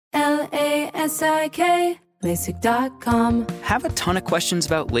L-A-S-I-K, LASIK.com. Have a ton of questions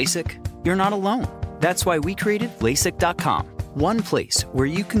about LASIK? You're not alone. That's why we created LASIK.com. One place where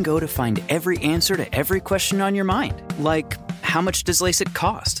you can go to find every answer to every question on your mind. Like, how much does LASIK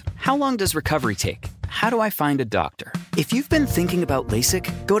cost? How long does recovery take? How do I find a doctor? If you've been thinking about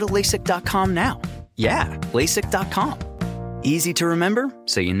LASIK, go to LASIK.com now. Yeah, LASIK.com. Easy to remember,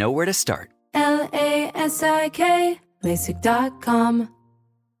 so you know where to start. LASIK, LASIK.com.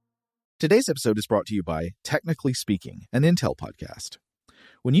 Today's episode is brought to you by Technically Speaking, an Intel podcast.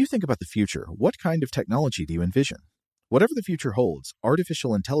 When you think about the future, what kind of technology do you envision? Whatever the future holds,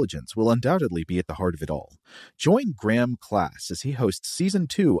 artificial intelligence will undoubtedly be at the heart of it all. Join Graham Class as he hosts Season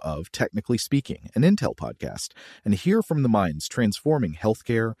 2 of Technically Speaking, an Intel podcast, and hear from the minds transforming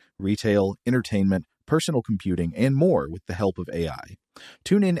healthcare, retail, entertainment, personal computing, and more with the help of AI.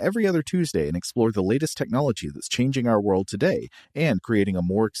 Tune in every other Tuesday and explore the latest technology that's changing our world today and creating a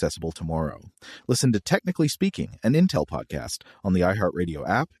more accessible tomorrow. Listen to Technically Speaking, an Intel podcast on the iHeartRadio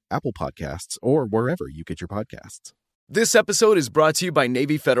app, Apple Podcasts, or wherever you get your podcasts. This episode is brought to you by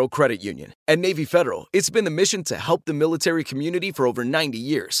Navy Federal Credit Union. At Navy Federal, it's been the mission to help the military community for over 90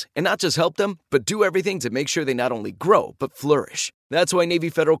 years. And not just help them, but do everything to make sure they not only grow, but flourish. That's why Navy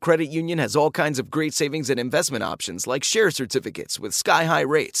Federal Credit Union has all kinds of great savings and investment options like share certificates with sky-high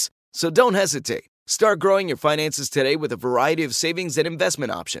rates. So don't hesitate. Start growing your finances today with a variety of savings and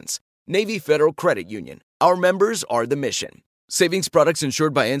investment options. Navy Federal Credit Union. Our members are the mission. Savings products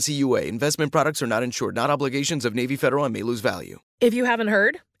insured by NCUA. Investment products are not insured, not obligations of Navy Federal and may lose value. If you haven't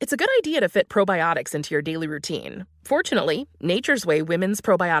heard, it's a good idea to fit probiotics into your daily routine. Fortunately, Nature's Way Women's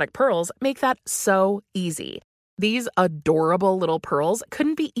Probiotic Pearls make that so easy. These adorable little pearls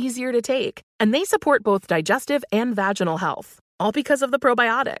couldn't be easier to take, and they support both digestive and vaginal health, all because of the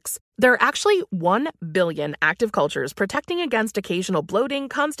probiotics. There are actually 1 billion active cultures protecting against occasional bloating,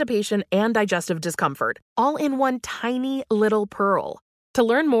 constipation, and digestive discomfort, all in one tiny little pearl. To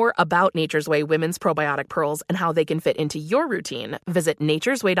learn more about Nature's Way Women's Probiotic Pearls and how they can fit into your routine, visit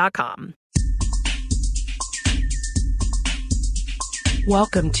naturesway.com.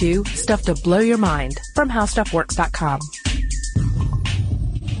 Welcome to Stuff to Blow Your Mind from HowStuffWorks.com.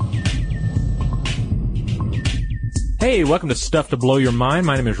 Hey, welcome to Stuff to Blow Your Mind.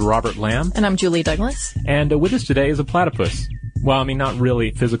 My name is Robert Lamb. And I'm Julie Douglas. And with us today is a platypus. Well, I mean, not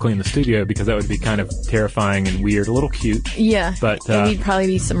really physically in the studio because that would be kind of terrifying and weird, a little cute. Yeah, but and we'd probably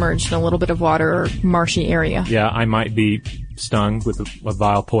be submerged in a little bit of water or marshy area. Yeah, I might be stung with a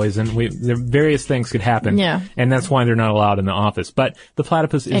vile poison. Various things could happen. Yeah. And that's why they're not allowed in the office. But the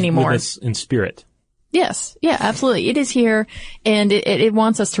platypus is with us in spirit. Yes. Yeah, absolutely. It is here, and it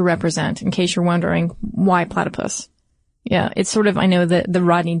wants us to represent, in case you're wondering, why platypus. Yeah, it's sort of, I know, the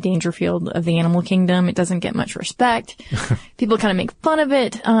Rodney Dangerfield of the animal kingdom. It doesn't get much respect. People kind of make fun of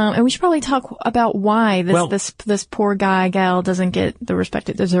it. And we should probably talk about why this poor gal doesn't get the respect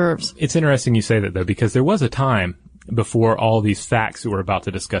it deserves. It's interesting you say that, though, because there was a time before all these facts that we're about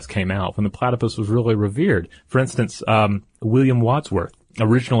to discuss came out when the platypus was really revered. For instance, William Wordsworth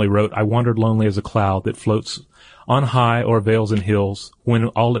originally wrote, "I wandered lonely as a cloud that floats on high o'er vales and hills, when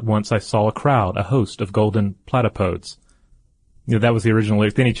all at once I saw a crowd, a host of golden platypodes." You know, that was the original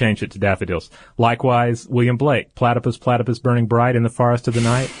lyric. Then he changed it to daffodils. Likewise, William Blake, "Platypus, platypus burning bright in the forest of the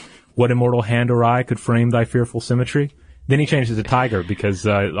night, what immortal hand or eye could frame thy fearful symmetry?" Then he changed it to tiger because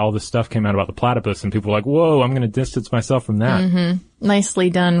all this stuff came out about the platypus, and people were like, "Whoa, I'm going to distance myself from that." Mm-hmm.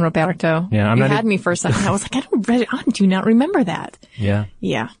 Nicely done, Roberto. Yeah, you had me for a second. I was like, I do not remember that. Yeah.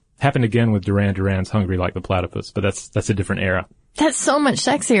 Yeah. Happened again with Duran Duran's "Hungry Like the Platypus," but that's a different era. That's so much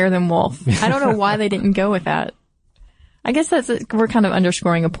sexier than Wolf. I don't know why they didn't go with that. I guess we're kind of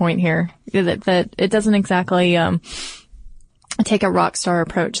underscoring a point here that it doesn't exactly take a rock star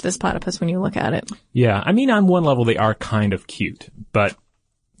approach, this platypus, when you look at it. Yeah, I mean, on one level they are kind of cute, but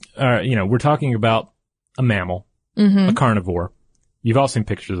we're talking about a mammal, a carnivore. You've all seen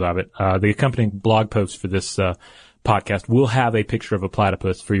pictures of it. The accompanying blog post for this podcast will have a picture of a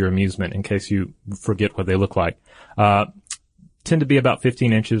platypus for your amusement in case you forget what they look like. Tend to be about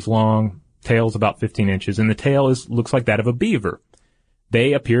 15 inches long. Tail's about 15 inches, and the tail looks like that of a beaver.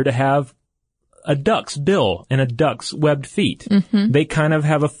 They appear to have a duck's bill and a duck's webbed feet. Mm-hmm. They kind of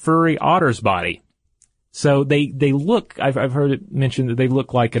have a furry otter's body. So they look, I've heard it mentioned that they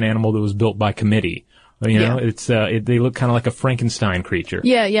look like an animal that was built by committee. You know, they look kind of like a Frankenstein creature.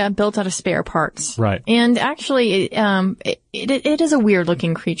 Yeah, built out of spare parts. Right. And actually, it is a weird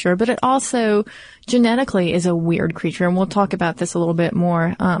looking creature, but it also genetically is a weird creature, and we'll talk about this a little bit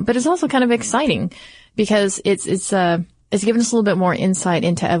more. But it's also kind of exciting because it's it's given us a little bit more insight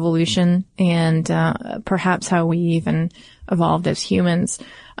into evolution and perhaps how we even evolved as humans.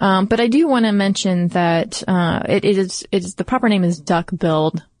 But I do want to mention that it is the proper name is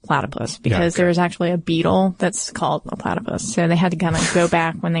duck-billed platypus because there is actually a beetle that's called a platypus. So they had to kind of go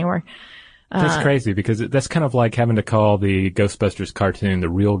back when they were. That's crazy because that's kind of like having to call the Ghostbusters cartoon the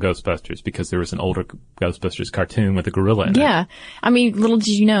real Ghostbusters because there was an older Ghostbusters cartoon with a gorilla in it. Yeah. I mean, little did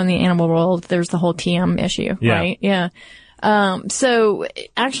you know in the animal world, there's the whole TM issue, right? Yeah. So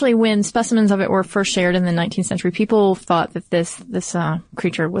actually when specimens of it were first shared in the 19th century, people thought that this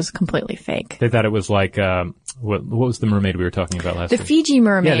creature was completely fake. They thought it was like, what was the mermaid we were talking about last week? The Fiji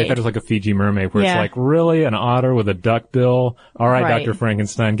mermaid. Yeah, they thought it was like a Fiji mermaid where it's like, really? An otter with a duck bill? All right, Dr.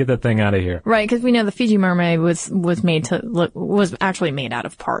 Frankenstein, get that thing out of here. Right, because we know the Fiji mermaid was actually made out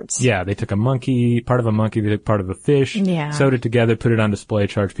of parts. Yeah, they took part of a monkey, they took part of a fish, sewed it together, put it on display,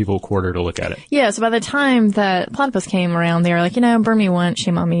 charged people a quarter to look at it. Yeah, so by the time that platypus came around, they were like, burn me once,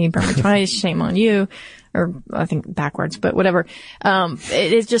 shame on me, burn me twice, shame on you. Or I think backwards, but whatever.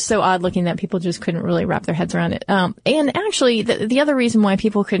 It is just so odd looking that people just couldn't really wrap their heads around it. And actually the other reason why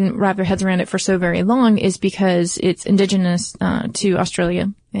people couldn't wrap their heads around it for so very long is because it's indigenous, to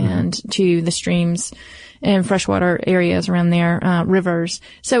Australia and to the streams and freshwater areas around there, rivers.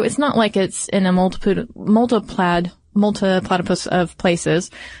 So it's not like it's in a multiplatypus of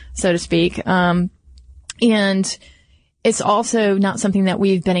places, so to speak. And it's also not something that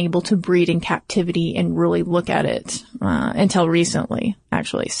we've been able to breed in captivity and really look at it until recently,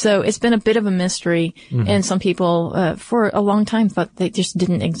 actually. So it's been a bit of a mystery, and some people for a long time thought they just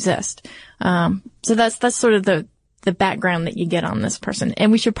didn't exist. So that's sort of the background that you get on this person.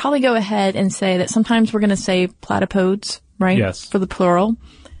 And we should probably go ahead and say that sometimes we're going to say platypodes, right? Yes. For the plural.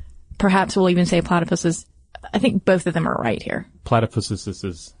 Perhaps we'll even say platypuses. I think both of them are right here.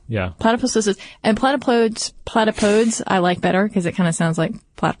 Platypuses, yeah. Platypuses. And platypodes I like better because it kind of sounds like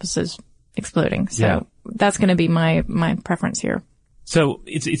platypuses exploding. So that's going to be my preference here. So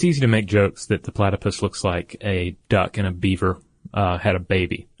it's easy to make jokes that the platypus looks like a duck and a beaver had a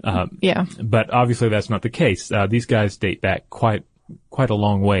baby. But obviously that's not the case. These guys date back quite a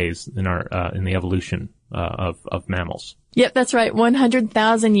long ways in the evolution of mammals. Yep, that's right.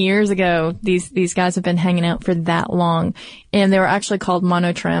 100,000 years ago, these guys have been hanging out for that long. And they were actually called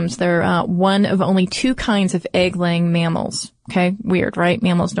monotremes. They're, one of only two kinds of egg-laying mammals. Okay? Weird, right?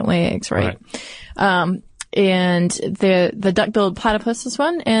 Mammals don't lay eggs, right? And the duck-billed platypus is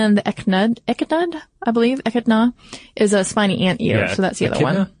one, and the echidna, I believe, is a spiny anteater. Yeah, so that's the other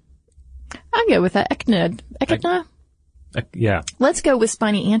one. I'll go with that. Echidna. Yeah. Let's go with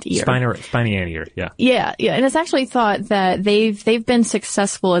spiny anteater. Spiny anteater, yeah. Yeah. And it's actually thought that they've been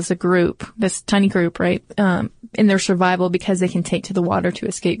successful as a group, this tiny group, right, in their survival because they can take to the water to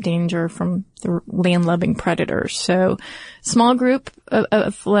escape danger from the land-loving predators. So, small group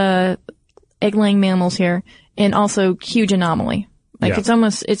of egg-laying mammals here, and also huge anomaly.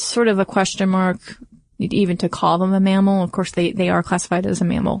 It's sort of a question mark even to call them a mammal. Of course, they are classified as a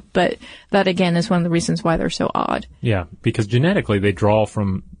mammal, but that again is one of the reasons why they're so odd. Yeah, because genetically they draw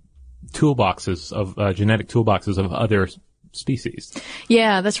from genetic toolboxes of other species.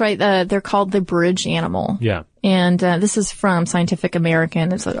 Yeah, that's right. They're called the bridge animal. Yeah. And this is from Scientific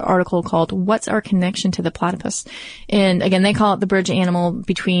American. It's an article called What's Our Connection to the Platypus? And again, they call it the bridge animal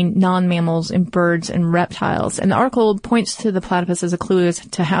between non-mammals and birds and reptiles. And the article points to the platypus as a clue as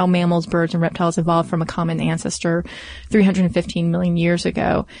to how mammals, birds, and reptiles evolved from a common ancestor 315 million years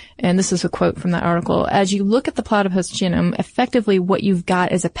ago. And this is a quote from that article. As you look at the platypus genome, effectively what you've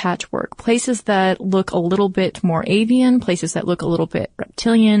got is a patchwork. Places that look a little bit more avian, places that look a little bit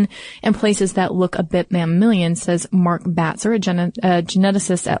reptilian, and places that look a bit mammalian, says Mark Batzer, a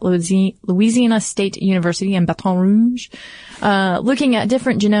geneticist at Louisiana State University in Baton Rouge. Looking at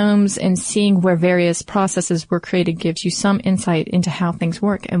different genomes and seeing where various processes were created gives you some insight into how things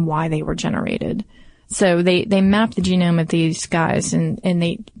work and why they were generated. So they mapped the genome of these guys and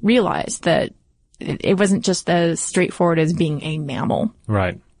they realized that it wasn't just as straightforward as being a mammal.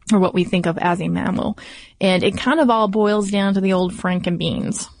 Right. Or what we think of as a mammal. And it kind of all boils down to the old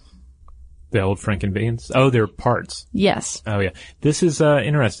frankenbeans. The old frankenbeans? Oh, they're parts. Yes. Oh, yeah. This is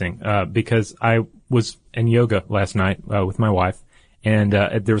interesting because I was in yoga last night with my wife, and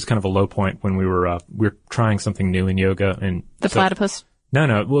there was kind of a low point when we were trying something new in yoga. And the platypus?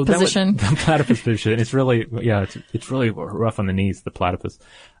 No. Well, position. The platypus position. It's really, it's really rough on the knees, the platypus.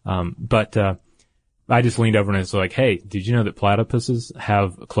 But I just leaned over and I was like, hey, did you know that platypuses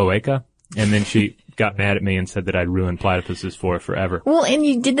have cloaca? And then she got mad at me and said that I'd ruined platypuses for her forever. Well, and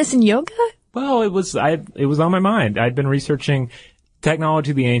you did this in yoga? Well, it was on my mind. I'd been researching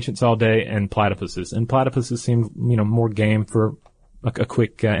technology, the ancients all day, and platypuses. And platypuses seem, more game for a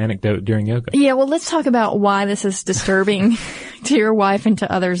quick anecdote during yoga. Yeah, well, let's talk about why this is disturbing to your wife and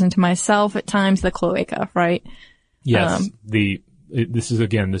to others and to myself at times, the cloaca, right? Yes. This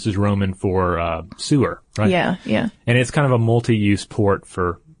is Roman for sewer, right? Yeah. And it's kind of a multi-use port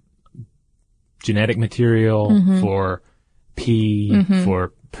for genetic material, for pee,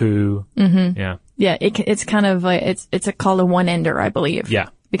 for poo. Yeah. Yeah, it's kind of it's called a one-ender, I believe. Yeah.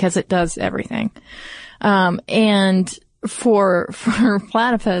 Because it does everything. And for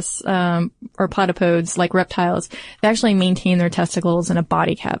platypus, or platypodes, like reptiles, they actually maintain their testicles in a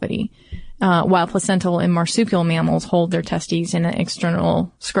body cavity, while placental and marsupial mammals hold their testes in an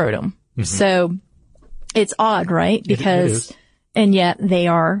external scrotum. So it's odd, right? Because, and yet they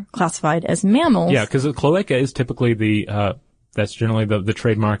are classified as mammals. Yeah, because the cloaca is typically that's generally the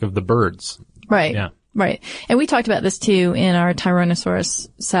trademark of the birds. Right. Yeah. Right. And we talked about this too in our Tyrannosaurus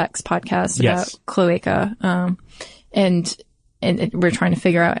Sex podcast about cloaca. And we're trying to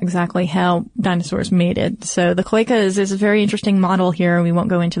figure out exactly how dinosaurs mated. So the cloaca is a very interesting model here. We won't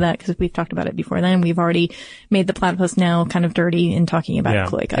go into that because we've talked about it before then. We've already made the platypus now kind of dirty in talking about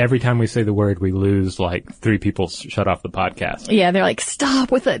cloaca. Every time we say the word, we lose like 3 people shut off the podcast. Yeah, they're like,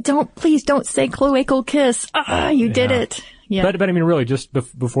 stop with it. Please don't say cloacal kiss. You did it. Yeah. But I mean, really, just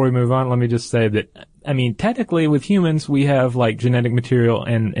before we move on, let me just say that, I mean, technically with humans, we have like genetic material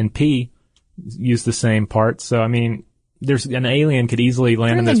and pee use the same parts. So, I mean, an alien could easily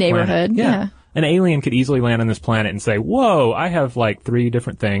land on this neighborhood. planet. Yeah. An alien could easily land on this planet and say, whoa, I have like 3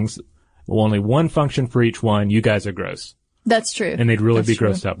 different things. Well, only one function for each one. You guys are gross. That's true. And they'd really be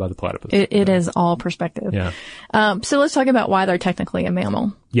grossed out by the platypus. It is all perspective. Yeah. So let's talk about why they're technically a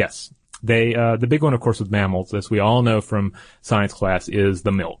mammal. Yes. The big one, of course, with mammals, as we all know from science class, is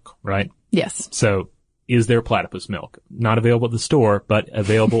the milk, right? Yes. So, is there platypus milk? Not available at the store, but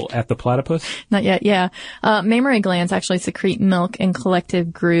available at the platypus? Not yet, yeah. Mammary glands actually secrete milk in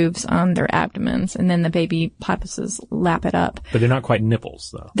collective grooves on their abdomens, and then the baby platypuses lap it up. But they're not quite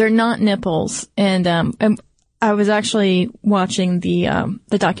nipples, though. They're not nipples. And I was actually watching the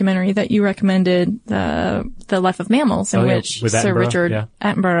documentary that you recommended, The Life of Mammals, in which Sir Richard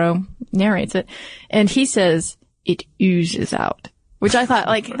Attenborough narrates it. And he says it oozes out, which I thought,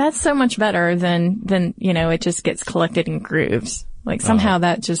 like, that's so much better than, it just gets collected in grooves. Like, somehow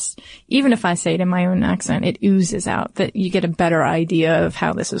that just, even if I say it in my own accent, it oozes out, that you get a better idea of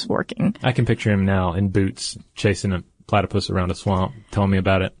how this is working. I can picture him now in boots chasing a platypus around a swamp, telling me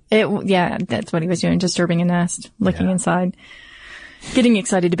about it. Yeah, that's what he was doing, disturbing a nest, looking inside, getting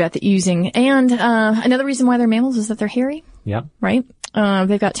excited about the oozing. And another reason why they're mammals is that they're hairy. Yeah. Right?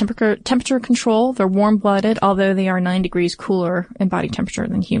 They've got temperature control. They're warm-blooded, although they are 9 degrees cooler in body temperature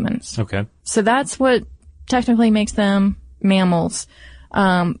than humans. Okay. So that's what technically makes them mammals.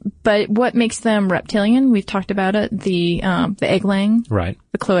 But what makes them reptilian? We've talked about it. The egg-laying. Right.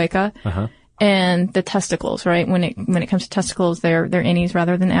 The cloaca. Uh-huh. And the testicles, right? When it comes to testicles, they're innies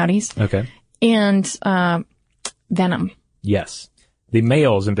rather than outies. Okay. And venom. Yes. The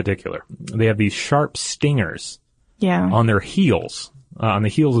males in particular, they have these sharp stingers on their heels, on the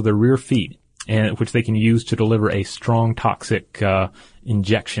heels of their rear feet, and which they can use to deliver a strong toxic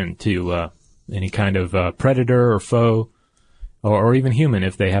injection to any kind of predator or foe. Or even human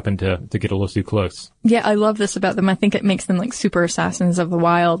if they happen to get a little too close. Yeah, I love this about them. I think it makes them like super assassins of the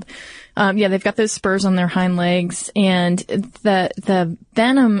wild. They've got those spurs on their hind legs, and the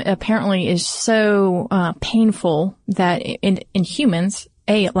venom apparently is so painful that in humans,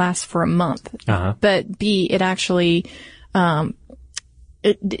 A, it lasts for a month, but B, it actually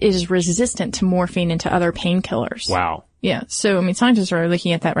it is resistant to morphine and to other painkillers. Wow. Yeah. So, I mean, scientists are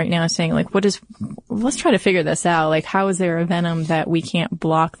looking at that right now saying, like, let's try to figure this out. Like, how is there a venom that we can't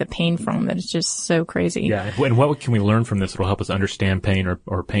block the pain from that is just so crazy? Yeah. And what can we learn from this that will help us understand pain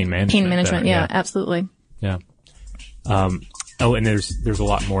or pain management? Pain management. Yeah, absolutely. Yeah. And there's a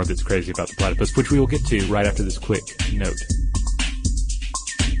lot more that's crazy about the platypus, which we will get to right after this quick note.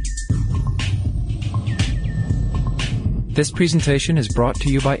 This presentation is brought to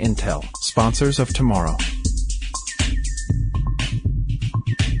you by Intel, sponsors of tomorrow.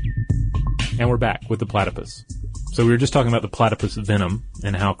 And we're back with the platypus. So we were just talking about the platypus venom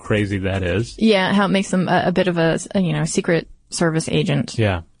and how crazy that is. Yeah, how it makes them a bit of a secret service agent.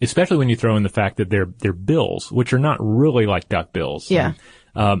 Yeah, especially when you throw in the fact that their bills, which are not really like duck bills. Yeah.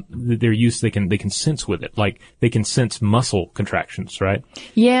 They're used, they can sense with it. Like, they can sense muscle contractions, right?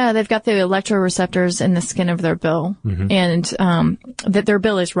 Yeah, they've got the electroreceptors in the skin of their bill. Mm-hmm. And, that their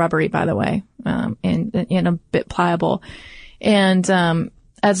bill is rubbery, by the way, and a bit pliable. And,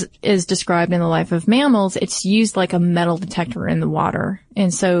 as is described in the life of mammals, it's used like a metal detector in the water.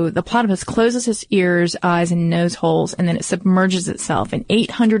 And so the platypus closes its ears, eyes, and nose holes, and then it submerges itself. And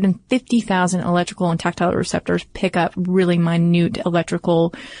 850,000 electrical and tactile receptors pick up really minute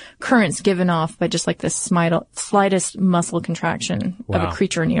electrical currents given off by just like the slightest muscle contraction of a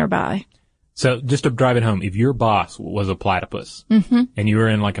creature nearby. So just to drive it home, if your boss was a platypus and you were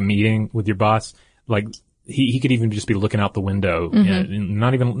in like a meeting with your boss, like he could even just be looking out the window, and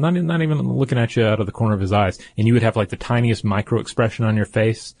not even looking at you out of the corner of his eyes, and you would have like the tiniest micro expression on your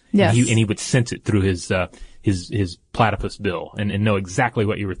face. Yes. And he would sense it through his platypus bill and know exactly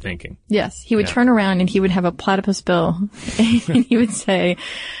what you were thinking. Yes. He would turn around and he would have a platypus bill and he would say,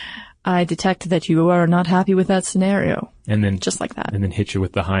 I detect that you are not happy with that scenario. And then just like that. And then hit you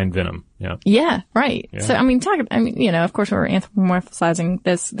with the hind venom. Yeah. Yeah, right. Yeah. So, of course we're anthropomorphizing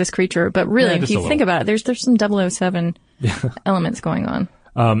this creature, but really, if you think about it, there's some 007 elements going on.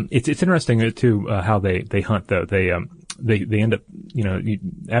 It's interesting too, how they hunt though. They end up,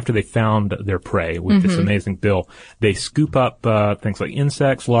 after they found their prey with this amazing bill, they scoop up, things like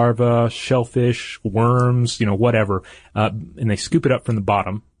insects, larvae, shellfish, worms, whatever, and they scoop it up from the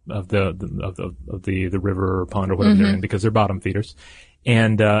bottom of the river or pond or whatever they're in, because they're bottom feeders.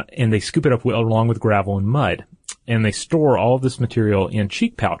 And they scoop it up along with gravel and mud. And they store all of this material in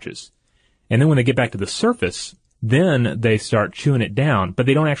cheek pouches. And then when they get back to the surface, then they start chewing it down, but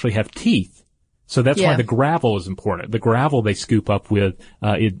they don't actually have teeth. So that's why the gravel is important. The gravel they scoop up with,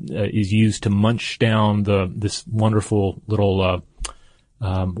 is used to munch down this wonderful little,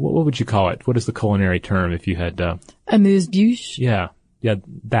 what would you call it? What is the culinary term if you had, amuse-bouche? Yeah,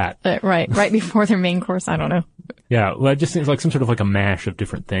 that. Right before their main course. I don't know. Yeah, well, it just seems like some sort of like a mash of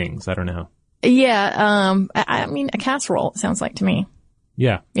different things. I don't know. Yeah, a casserole, it sounds like to me.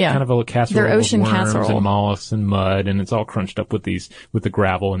 Yeah. Kind of a casserole. Their ocean with worms casserole. And mollusks and mud, and it's all crunched up with the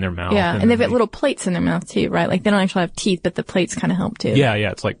gravel in their mouth. Yeah, and they've got little plates in their mouth too, right? Like they don't actually have teeth, but the plates kind of help too. Yeah,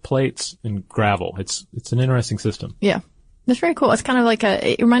 it's like plates and gravel. It's an interesting system. Yeah. That's very cool. It's kind of like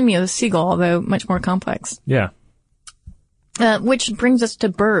it reminded me of a seagull, although much more complex. Yeah. Which brings us to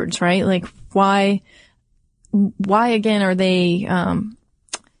birds, right? Like why again are they,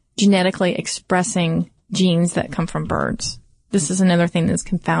 genetically expressing genes that come from birds? This is another thing that's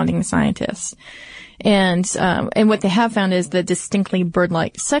confounding scientists. And what they have found is the distinctly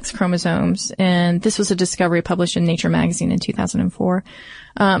bird-like sex chromosomes. And this was a discovery published in Nature magazine in 2004.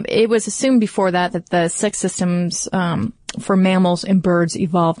 It was assumed before that the sex systems, for mammals and birds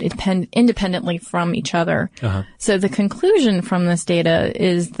evolved independently from each other. So the conclusion from this data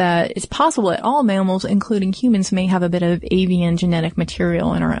is that it's possible that all mammals, including humans, may have a bit of avian genetic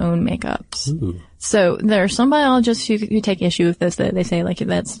material in our own makeups. Ooh. So there are some biologists who take issue with this. They say like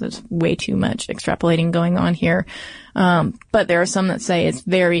that's way too much extrapolating going on here. But there are some that say it's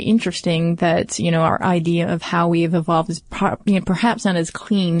very interesting that, our idea of how we have evolved is perhaps not as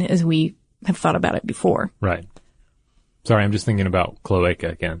clean as we have thought about it before. Right. Sorry, I'm just thinking about cloaca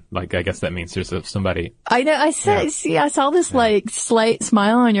again. Like, I guess that means there's somebody. I know. I saw this like slight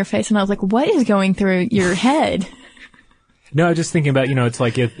smile on your face, and I was like, "What is going through your head?" No, I was just thinking about, it's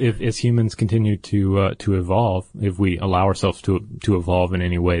like if as humans continue to evolve, if we allow ourselves to evolve in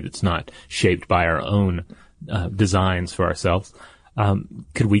any way that's not shaped by our own designs for ourselves,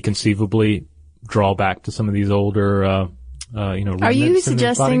 could we conceivably draw back to some of these older are you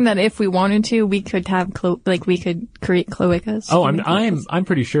suggesting that if we wanted to, we could have we could create cloacas? Oh, I'm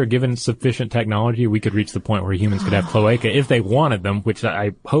pretty sure given sufficient technology, we could reach the point where humans could have cloaca if they wanted them, which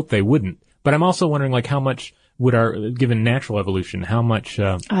I hope they wouldn't. But I'm also wondering, like, how much would given natural evolution, how much,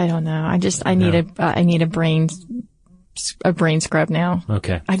 I don't know. I need a brain scrub now.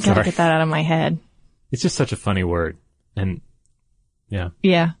 Okay. I gotta get that out of my head. It's just such a funny word. And, yeah.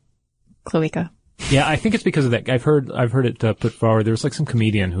 Yeah. Cloaca. Yeah, I think it's because of that. I've heard it put forward. There was like some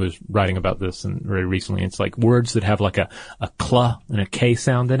comedian who was writing about this and very recently. It's like words that have like a cl and a k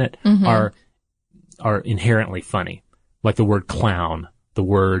sound in it are inherently funny. Like the word clown, the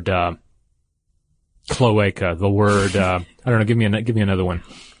word cloaca, the word I don't know. Give me another one.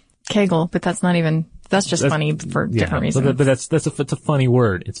 Kegel, but that's just funny for different reasons. But it's a funny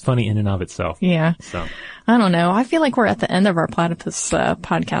word. It's funny in and of itself. Yeah. So I don't know. I feel like we're at the end of our platypus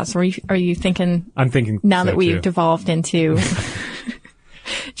podcast. Are you thinking? I'm thinking now so that we've too. devolved into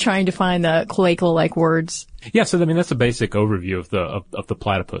trying to find the cloacal-like words. Yeah. So that's a basic overview of the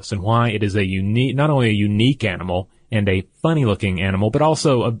platypus and why it is not only a unique animal and a funny-looking animal, but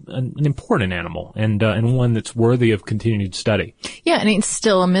also an important animal and one that's worthy of continued study. Yeah, and it's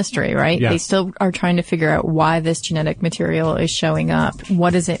still a mystery, right? Yeah. They still are trying to figure out why this genetic material is showing up.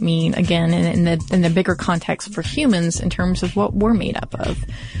 What does it mean, again, in the bigger context for humans in terms of what we're made up of?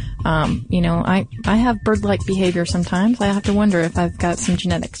 I have bird-like behavior sometimes. I have to wonder if I've got some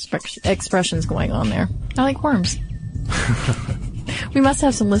genetic expressions going on there. I like worms. We must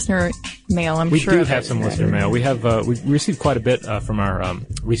have some listener mail, I'm sure. We do have some listener mail. We have we received quite a bit from our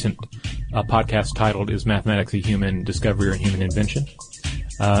recent podcast titled "Is Mathematics a Human Discovery or Human Invention?"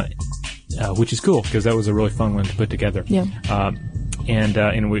 Which is cool because that was a really fun one to put together. Yeah.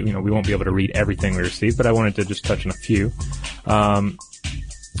 And we won't be able to read everything we received, but I wanted to just touch on a few.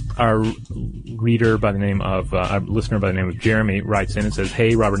 Our listener by the name of Jeremy writes in and says,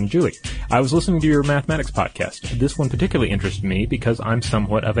 "Hey, Robert and Julie, I was listening to your mathematics podcast. This one particularly interested me because I'm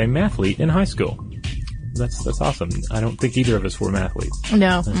somewhat of a mathlete in high school." That's awesome. I don't think either of us were mathletes.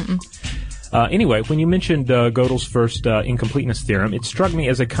 No. Anyway, when you mentioned Gödel's first incompleteness theorem, it struck me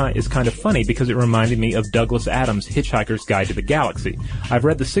as kind of funny because it reminded me of Douglas Adams' Hitchhiker's Guide to the Galaxy. I've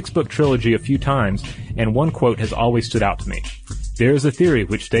read the 6-book trilogy a few times, and one quote has always stood out to me. "There is a theory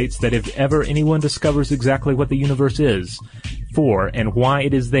which states that if ever anyone discovers exactly what the universe is for and why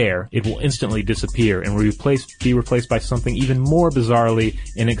it is there, it will instantly disappear and be replaced by something even more bizarrely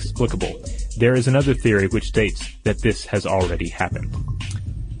inexplicable. There is another theory which states that this has already happened."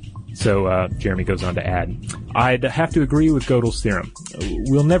 So Jeremy goes on to add, "I'd have to agree with Gödel's theorem.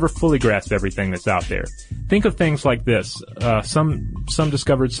 We'll never fully grasp everything that's out there. Think of things like this. Some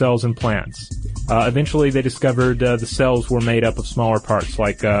discovered cells in plants. Eventually they discovered the cells were made up of smaller parts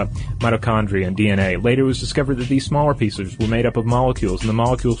like mitochondria and DNA. Later it was discovered that these smaller pieces were made up of molecules, and the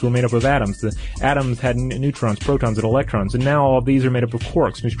molecules were made up of atoms. The atoms had neutrons, protons, and electrons, and now all of these are made up of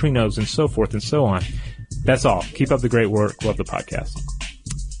quarks, neutrinos, and so forth and so on. That's all. Keep up the great work. Love the podcast."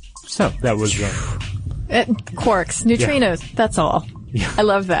 So that was quarks, neutrinos. Yeah. That's all. Yeah. I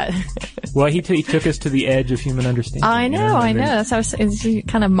love that. Well, he took us to the edge of human understanding. I know. That's how he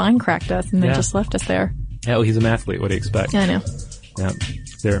kind of mind cracked us and then just left us there. Yeah, well, he's a mathlete. What do you expect? I know. Yeah,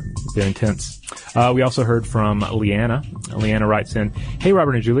 they're intense. We also heard from Leanna. Leanna writes in, "Hey,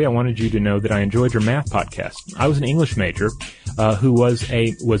 Robert and Julie, I wanted you to know that I enjoyed your math podcast. I was an English major who was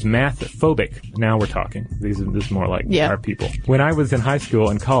math phobic." Now we're talking. This is more like our people. "When I was in high school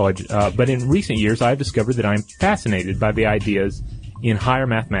and college, but in recent years, I've discovered that I'm fascinated by the ideas in higher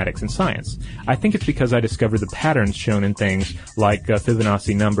mathematics and science. I think it's because I discovered the patterns shown in things like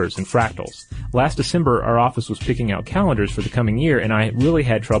Fibonacci numbers and fractals. Last December, our office was picking out calendars for the coming year, and I really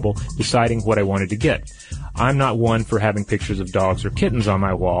had trouble deciding what I wanted to get. I'm not one for having pictures of dogs or kittens on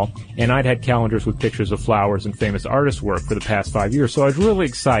my wall, and I'd had calendars with pictures of flowers and famous artists' work for the past 5 years, so I was really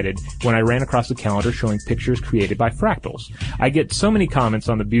excited when I ran across a calendar showing pictures created by fractals. I get so many comments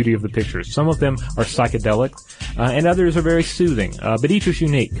on the beauty of the pictures. Some of them are psychedelic, and others are very soothing, but each is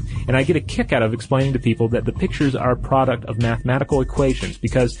unique, and I get a kick out of explaining to people that the pictures are a product of mathematical equations,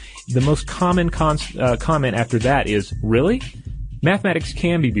 because the most common comment after that is, 'Really?' Mathematics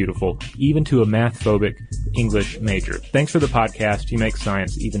can be beautiful, even to a math-phobic English major. Thanks for the podcast. You make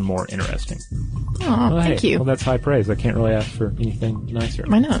science even more interesting." Oh, thank you. Well, that's high praise. I can't really ask for anything nicer.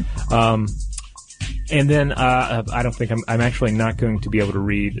 I know. And then I don't think I'm actually not going to be able to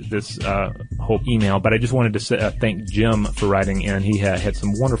read this whole email, but I just wanted to thank Jim for writing in. He had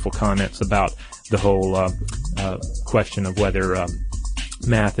some wonderful comments about the whole question of whether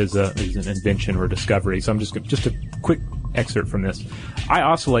math is an invention or a discovery. So I'm just a quick excerpt from this. "I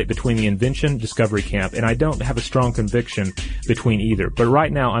oscillate between the invention discovery camp, and I don't have a strong conviction between either. But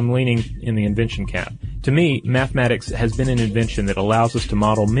right now I'm leaning in the invention camp. To me, mathematics has been an invention that allows us to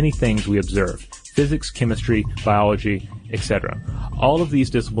model many things we observe. Physics, chemistry, biology, etc. All of these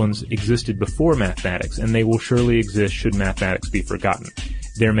disciplines existed before mathematics, and they will surely exist should mathematics be forgotten.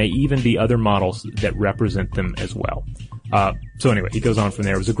 There may even be other models that represent them as well." So anyway, he goes on from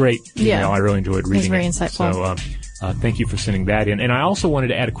there. It was a great email. I really enjoyed reading it. It was very insightful. So, thank you for sending that in. And I also wanted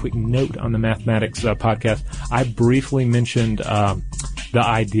to add a quick note on the mathematics podcast. I briefly mentioned the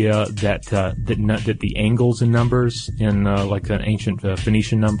idea that the angles in numbers in like an ancient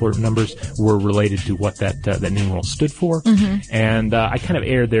Phoenician numbers were related to what that numeral stood for. Mm-hmm. And I kind of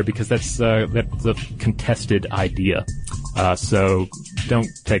erred there because that's a contested idea. So don't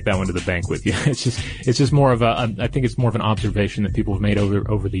take that one to the bank with you. It's just more of I think it's more of an observation that people have made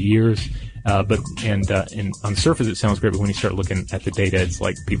over the years. But on the surface it sounds great, but when you start looking at the data, it's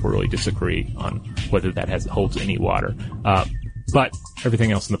like people really disagree on whether that holds any water. But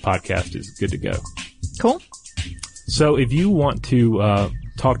everything else in the podcast is good to go. Cool. So if you want to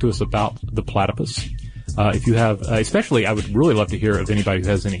talk to us about the platypus, if you have, especially, I would really love to hear of anybody who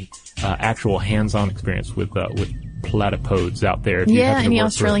has any actual hands-on experience with platypodes out there. Any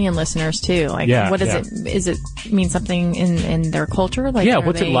Australian listeners too. Like, what does it? Is it mean something in their culture? Like,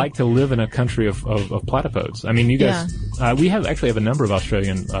 what's it like to live in a country of platypodes? I mean, you guys, we have a number of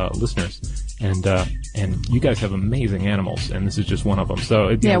Australian listeners, and you guys have amazing animals, and this is just one of them.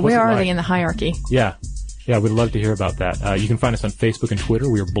 So where are they in the hierarchy? Yeah, we'd love to hear about that. You can find us on Facebook and Twitter.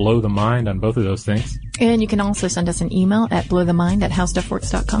 We are Blow the Mind on both of those things. And you can also send us an email at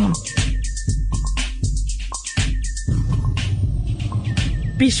blowthemind@howstuffworks.com.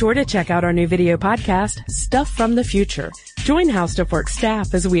 Be sure to check out our new video podcast, Stuff from the Future. Join How Stuff Works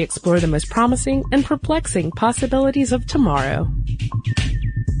staff as we explore the most promising and perplexing possibilities of tomorrow.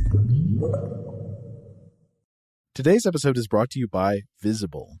 Today's episode is brought to you by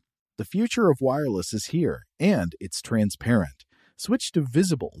Visible. The future of wireless is here, and it's transparent. Switch to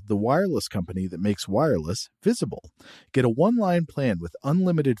Visible, the wireless company that makes wireless visible. Get a one-line plan with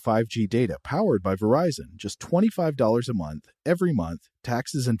unlimited 5G data powered by Verizon, just $25 a month, every month,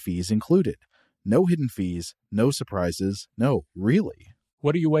 taxes and fees included. No hidden fees, no surprises, no, really.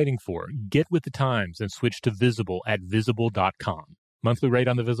 What are you waiting for? Get with the times and switch to Visible at Visible.com. Monthly rate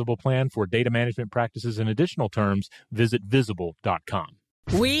on the Visible plan for data management practices and additional terms, visit Visible.com.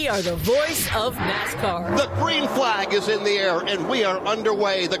 We are the voice of NASCAR. The green flag is in the air, and we are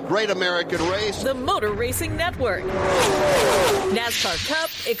underway. The Great American Race. The Motor Racing Network. NASCAR Cup,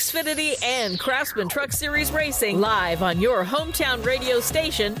 Xfinity, and Craftsman Truck Series Racing live on your hometown radio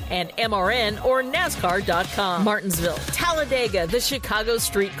station and MRN or NASCAR.com. Martinsville, Talladega, the Chicago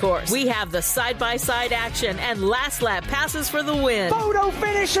Street Course. We have the side-by-side action and last lap passes for the win. Photo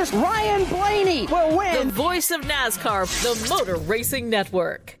finishes. Ryan Blaney will win. The voice of NASCAR, the Motor Racing Network.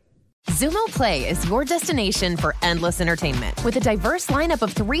 Xumo Play is your destination for endless entertainment. With a diverse lineup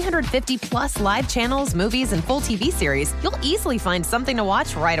of 350-plus live channels, movies, and full TV series, you'll easily find something to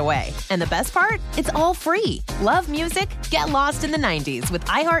watch right away. And the best part? It's all free. Love music? Get lost in the 90s with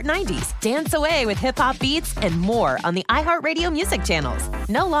iHeart 90s, dance away with hip-hop beats, and more on the iHeartRadio music channels.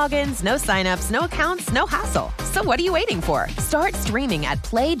 No logins, no signups, no accounts, no hassle. So what are you waiting for? Start streaming at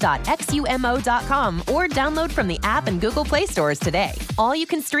play.xumo.com or download from the app and Google Play stores today. All you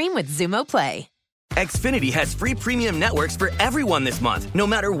can stream with Xumo Play. Xfinity has free premium networks for everyone this month, no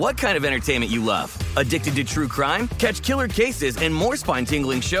matter what kind of entertainment you love. Addicted to true crime? Catch killer cases and more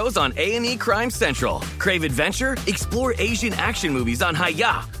spine-tingling shows on A&E Crime Central. Crave adventure? Explore Asian action movies on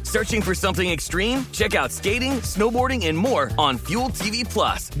Hi-Ya. Searching for something extreme? Check out skating, snowboarding, and more on Fuel TV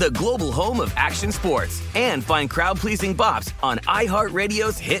Plus, the global home of action sports. And find crowd-pleasing bops on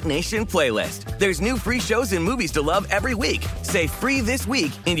iHeartRadio's Hit Nation playlist. There's new free shows and movies to love every week. Say free this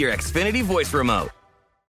week in your Xfinity voice remote.